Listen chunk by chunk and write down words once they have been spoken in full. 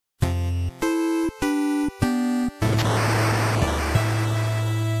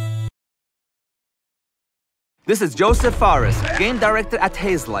This is Josef Fares, game director at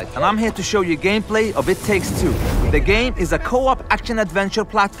Hazelight, and I'm here to show you gameplay of It Takes Two. The game is a co-op action-adventure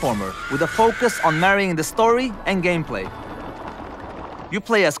platformer with a focus on marrying the story and gameplay. You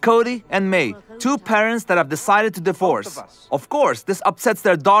play as Cody and May, two parents that have decided to divorce. Of course, this upsets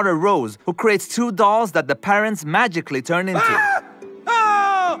their daughter Rose, who creates two dolls that the parents magically turn into.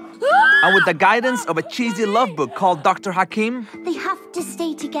 And with the guidance of a cheesy love book called Dr. Hakim, they have to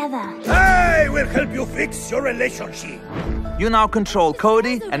stay together. I will help you fix your relationship. You now control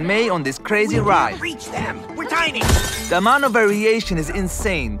Cody and May on this crazy ride. Reach them. We're tiny. The amount of variation is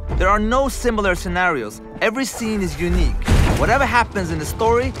insane. There are no similar scenarios. Every scene is unique. Whatever happens in the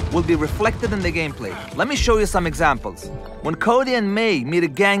story will be reflected in the gameplay. Let me show you some examples. When Cody and May meet a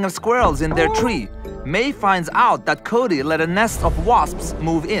gang of squirrels in their tree, May finds out that Cody let a nest of wasps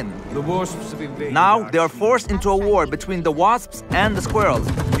move in. The wasps have invaded. Now they are forced into a war between the wasps and the squirrels,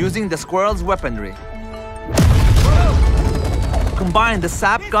 using the squirrels' weaponry. Combine the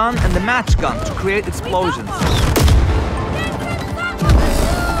sap gun and the match gun to create explosions.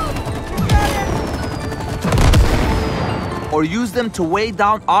 Or use them to weigh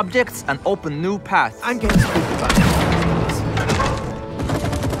down objects and open new paths. I'm getting spooked about it.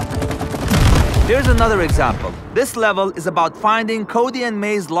 Here's another example. This level is about finding Cody and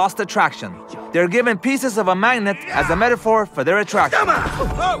May's lost attraction. They're given pieces of a magnet as a metaphor for their attraction.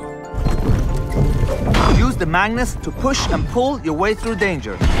 Use the magnets to push and pull your way through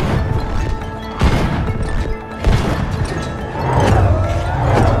danger.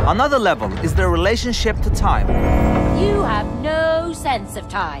 Another level is their relationship to time. You have no sense of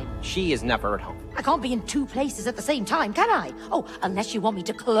time. She is never at home. I can't be in two places at the same time, can I? Oh, unless you want me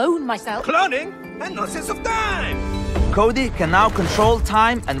to clone myself. Cloning and no sense of time. Cody can now control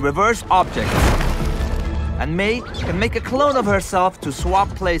time and reverse objects. And May can make a clone of herself to swap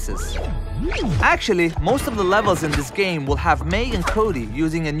places. Actually, most of the levels in this game will have May and Cody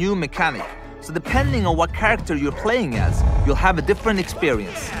using a new mechanic. So depending on what character you're playing as, you'll have a different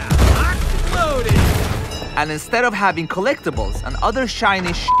experience. And instead of having collectibles and other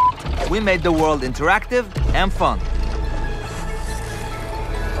shiny shit, we made the world interactive and fun.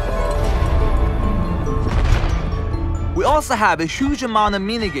 We also have a huge amount of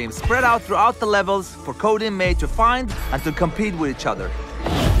minigames spread out throughout the levels for Cody and May to find and to compete with each other.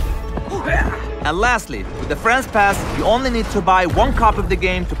 And lastly, with the Friends Pass, you only need to buy one copy of the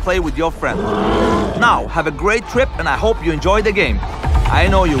game to play with your friend. Now, have a great trip and I hope you enjoy the game. I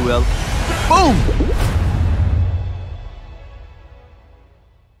know you will. Boom!